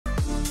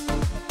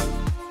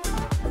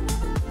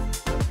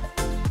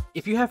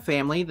If you have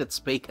family that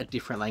speak a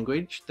different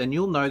language, then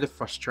you'll know the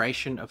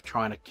frustration of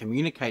trying to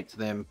communicate to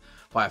them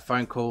via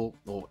phone call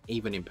or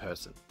even in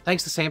person.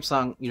 Thanks to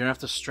Samsung, you don't have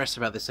to stress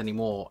about this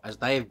anymore, as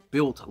they have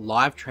built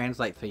live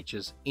translate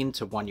features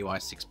into One UI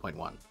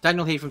 6.1.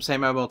 Daniel here from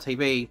SamMobile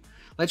TV.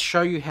 Let's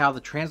show you how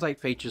the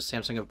translate features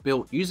Samsung have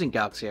built using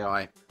Galaxy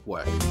AI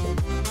work.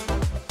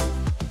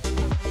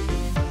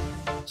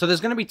 So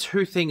there's going to be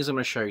two things I'm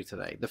going to show you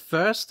today. The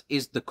first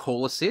is the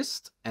call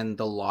assist and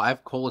the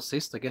live call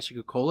assist, I guess you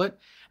could call it.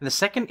 And the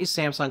second is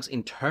Samsung's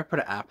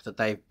interpreter app that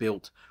they've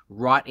built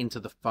right into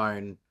the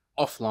phone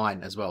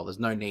offline as well. There's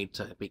no need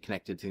to be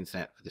connected to the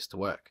internet for this to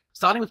work.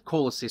 Starting with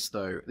call assist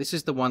though, this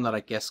is the one that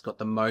I guess got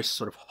the most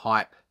sort of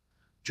hype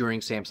during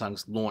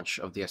Samsung's launch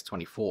of the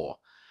S24.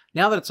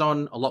 Now that it's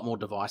on a lot more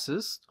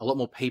devices, a lot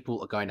more people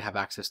are going to have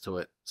access to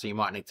it, so you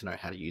might need to know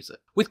how to use it.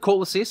 With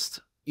call assist,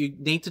 you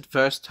need to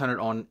first turn it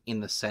on in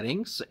the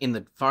settings. In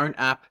the phone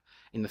app,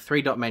 in the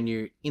three-dot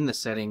menu, in the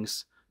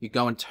settings, you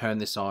go and turn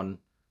this on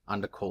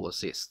under call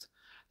assist.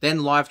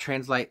 Then live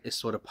translate is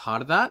sort of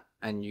part of that,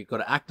 and you've got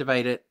to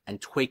activate it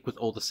and tweak with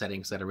all the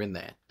settings that are in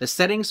there. The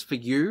settings for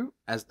you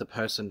as the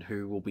person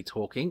who will be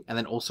talking, and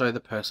then also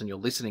the person you're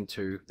listening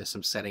to, there's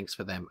some settings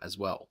for them as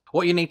well.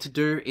 What you need to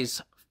do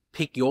is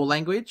pick your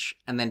language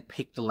and then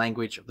pick the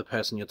language of the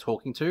person you're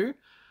talking to.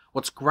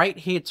 What's great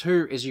here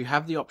too is you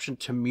have the option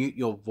to mute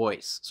your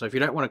voice. So if you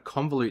don't want to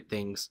convolute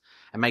things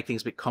and make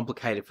things a bit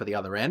complicated for the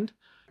other end,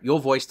 your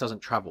voice doesn't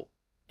travel.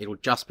 It'll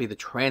just be the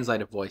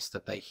translated voice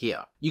that they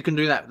hear. You can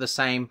do that the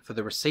same for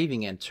the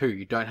receiving end too.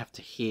 You don't have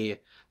to hear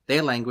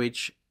their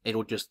language.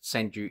 It'll just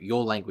send you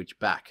your language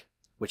back,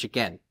 which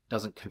again,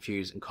 doesn't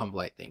confuse and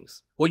convolute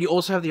things. What you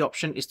also have the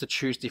option is to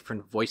choose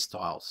different voice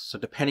styles. So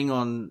depending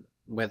on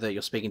whether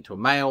you're speaking to a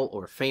male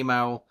or a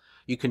female,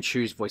 you can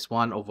choose voice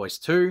 1 or voice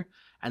 2.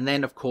 And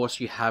then, of course,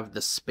 you have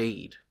the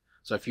speed.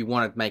 So if you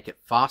want to make it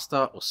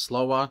faster or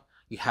slower,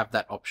 you have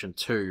that option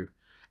too.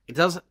 It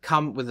does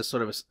come with a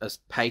sort of a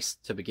pace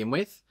to begin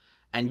with,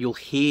 and you'll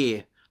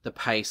hear the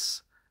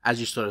pace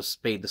as you sort of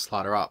speed the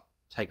slider up.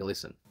 Take a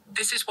listen.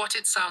 This is what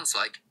it sounds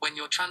like when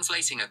you're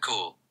translating a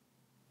call.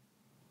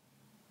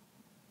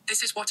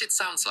 This is what it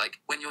sounds like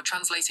when you're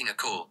translating a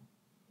call.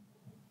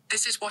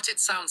 This is what it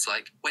sounds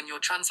like when you're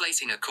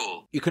translating a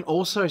call. You can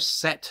also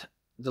set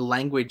the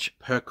language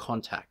per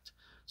contact.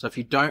 So if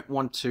you don't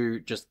want to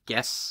just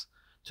guess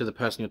to the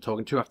person you're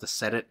talking to, have to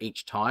set it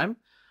each time,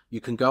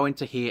 you can go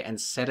into here and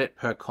set it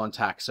per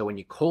contact. So when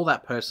you call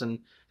that person,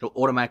 it'll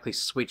automatically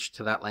switch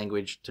to that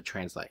language to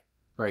translate.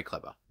 Very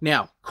clever.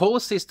 Now, call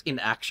assist in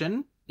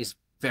action is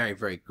very,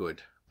 very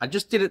good. I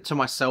just did it to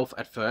myself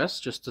at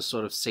first, just to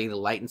sort of see the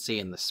latency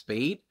and the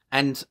speed.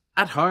 And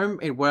at home,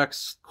 it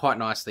works quite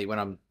nicely when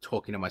I'm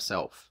talking to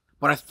myself.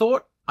 But I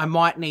thought I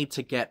might need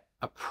to get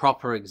a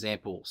proper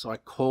example. So I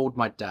called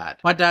my dad.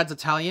 My dad's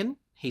Italian.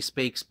 He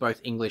speaks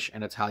both English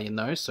and Italian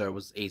though, so it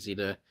was easy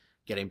to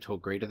get him to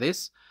agree to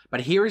this.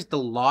 But here is the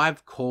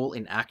live call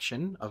in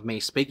action of me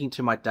speaking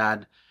to my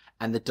dad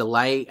and the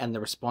delay and the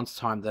response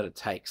time that it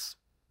takes.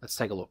 Let's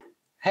take a look.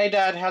 Hey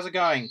Dad, how's it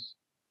going?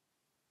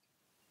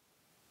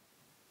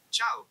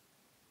 Ciao,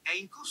 è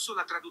in corso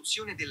la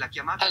traduzione della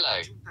chiamata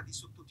congiunta di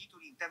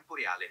sottotitoli in tempo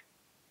reale.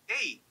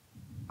 Ehi,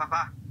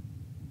 papà,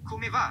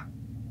 come va?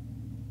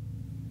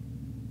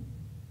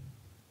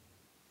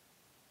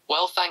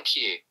 Well, thank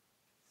you.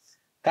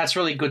 That's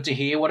really good to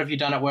hear. What have you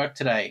done at work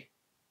today?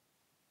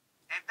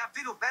 È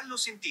davvero bello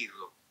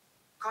sentirlo.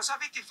 Cosa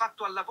avete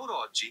fatto al lavoro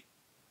oggi?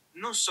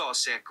 Non so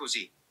se è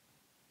così.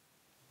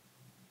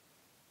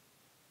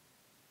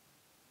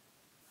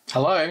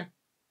 Hello?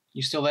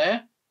 You still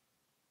there?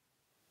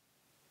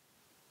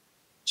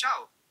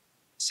 Ciao,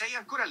 sei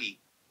ancora lì?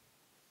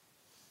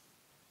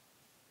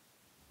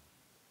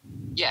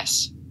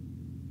 Yes.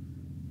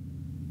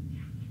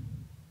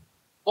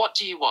 What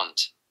do you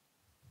want?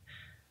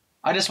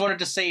 I just wanted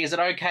to see, is it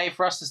okay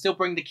for us to still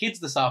bring the kids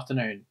this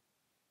afternoon?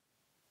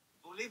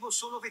 Volevo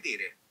solo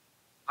vedere.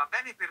 Va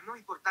bene per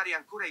noi portare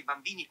ancora i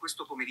bambini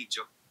questo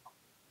pomeriggio?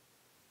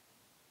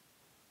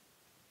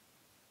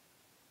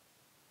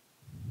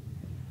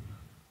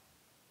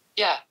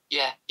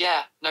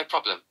 Yeah, no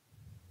problem.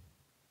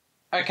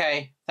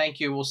 Okay,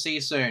 thank you. We'll see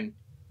you soon.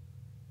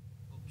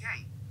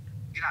 Ok,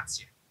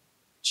 grazie.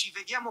 Ci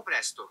vediamo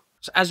presto.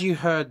 So as you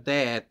heard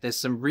there, there's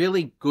some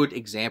really good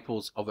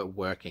examples of it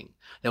working.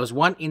 There was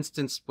one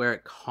instance where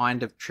it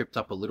kind of tripped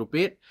up a little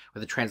bit,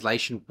 where the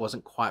translation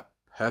wasn't quite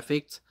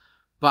perfect,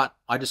 but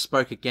I just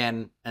spoke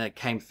again and it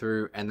came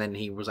through, and then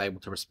he was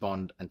able to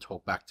respond and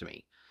talk back to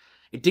me.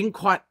 It didn't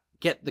quite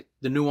get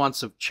the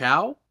nuance of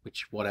ciao,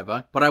 which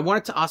whatever, but I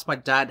wanted to ask my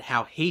dad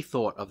how he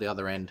thought of the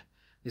other end.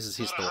 This is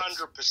his thoughts.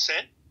 100%.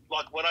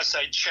 Like when I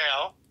say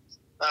ciao,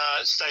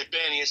 say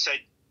bene, and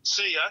say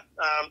see ya,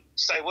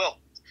 say well.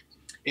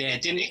 Yeah,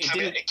 it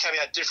came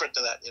out different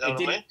to that. You know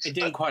what I mean? It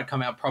didn't quite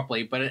come out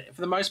properly, but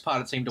for the most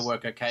part, it seemed to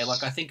work okay.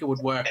 Like I think it would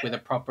work with a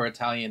proper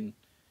Italian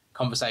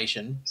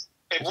conversation.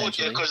 It would,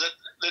 yeah, because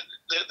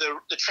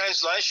the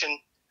translation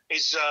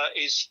is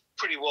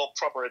pretty well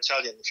proper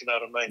Italian, if you know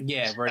what I mean.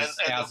 Yeah, whereas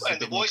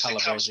and the voice that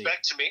comes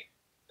back to me,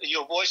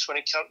 your voice when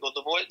it comes, or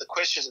the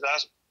questions it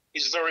asks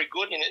is very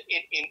good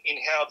in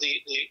how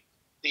the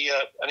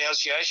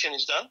enunciation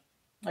is done.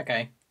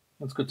 Okay,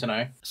 that's good to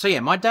know. So yeah,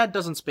 my dad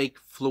doesn't speak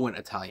fluent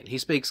Italian. He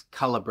speaks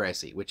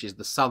Calabrese, which is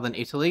the southern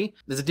Italy.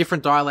 There's a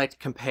different dialect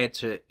compared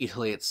to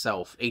Italy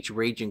itself. Each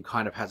region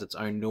kind of has its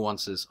own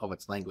nuances of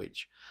its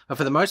language. But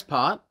for the most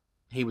part,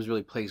 he was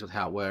really pleased with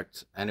how it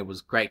worked, and it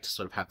was great to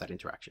sort of have that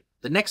interaction.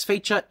 The next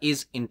feature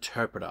is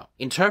Interpreter.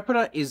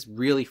 Interpreter is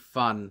really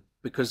fun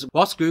because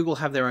whilst Google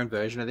have their own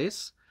version of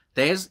this,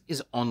 theirs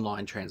is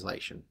online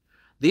translation.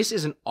 This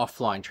is an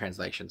offline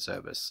translation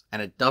service,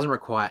 and it doesn't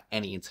require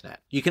any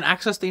internet. You can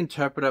access the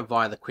interpreter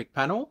via the quick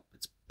panel.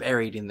 It's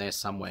buried in there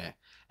somewhere.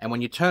 And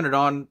when you turn it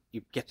on,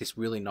 you get this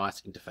really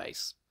nice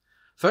interface.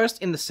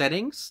 First, in the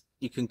settings,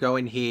 you can go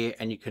in here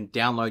and you can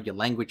download your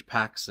language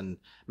packs and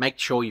make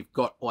sure you've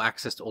got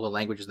access to all the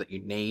languages that you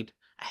need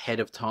ahead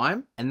of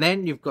time. And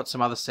then you've got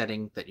some other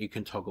setting that you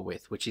can toggle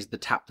with, which is the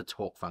tap to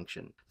talk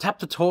function. Tap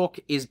to talk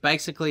is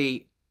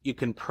basically you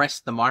can press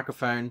the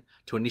microphone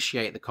to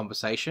initiate the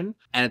conversation,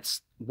 and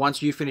it's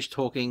once you finish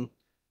talking,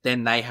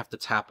 then they have to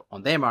tap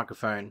on their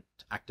microphone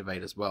to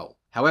activate as well.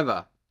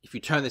 However, if you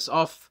turn this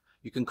off,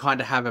 you can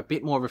kind of have a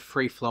bit more of a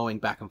free-flowing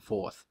back and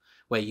forth,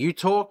 where you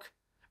talk,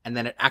 and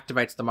then it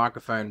activates the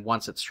microphone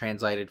once it's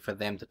translated for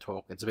them to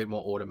talk. It's a bit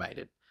more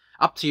automated.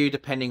 Up to you,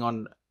 depending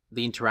on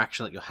the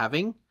interaction that you're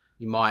having,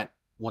 you might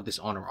want this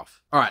on or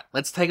off. All right,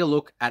 let's take a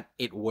look at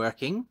it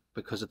working,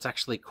 because it's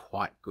actually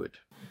quite good.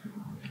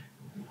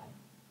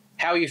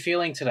 How are you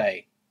feeling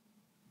today?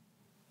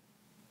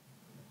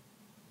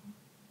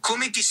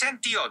 Come ti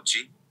senti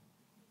oggi?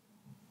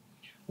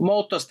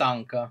 Molto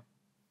stanca.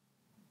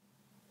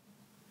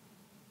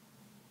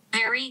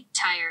 Very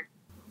tired.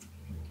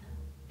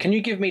 Can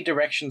you give me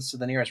directions to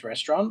the nearest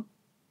restaurant?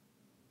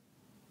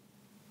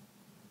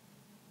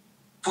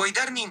 Puoi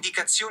darmi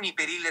indicazioni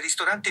per il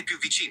ristorante più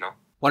vicino?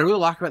 What I really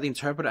like about the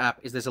Interpreter app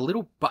is there's a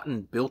little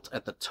button built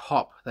at the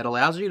top that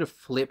allows you to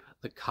flip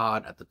the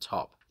card at the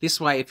top. This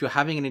way, if you're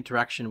having an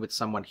interaction with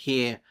someone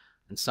here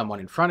and someone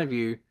in front of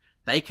you,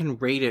 they can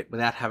read it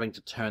without having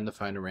to turn the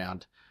phone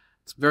around.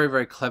 It's very,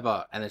 very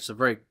clever, and it's a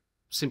very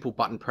simple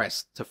button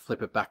press to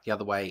flip it back the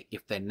other way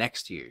if they're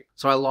next to you.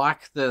 So I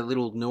like the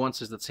little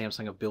nuances that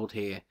Samsung have built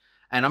here.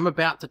 And I'm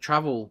about to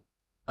travel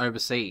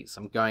overseas.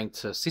 I'm going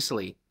to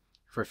Sicily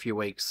for a few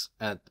weeks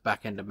at the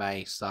back end of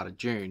May, start of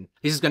June.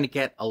 This is going to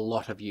get a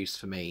lot of use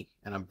for me,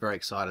 and I'm very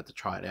excited to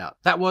try it out.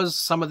 That was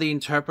some of the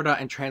interpreter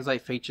and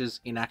translate features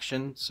in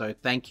action. So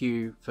thank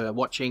you for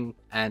watching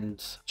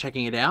and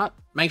checking it out.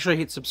 Make sure to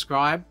hit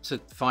subscribe to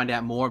find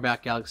out more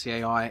about Galaxy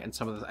AI and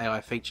some of the AI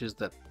features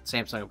that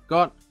Samsung have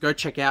got. Go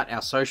check out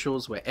our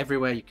socials. We're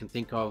everywhere you can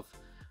think of.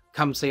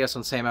 Come see us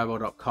on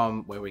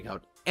SamMobile.com, where we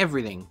got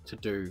everything to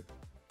do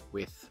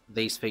with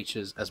these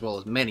features as well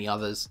as many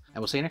others.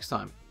 And we'll see you next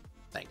time.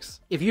 Thanks.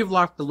 If you've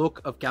liked the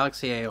look of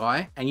Galaxy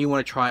AI and you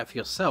want to try it for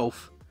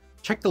yourself,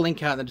 check the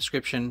link out in the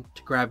description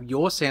to grab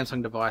your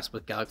Samsung device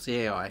with Galaxy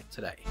AI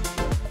today.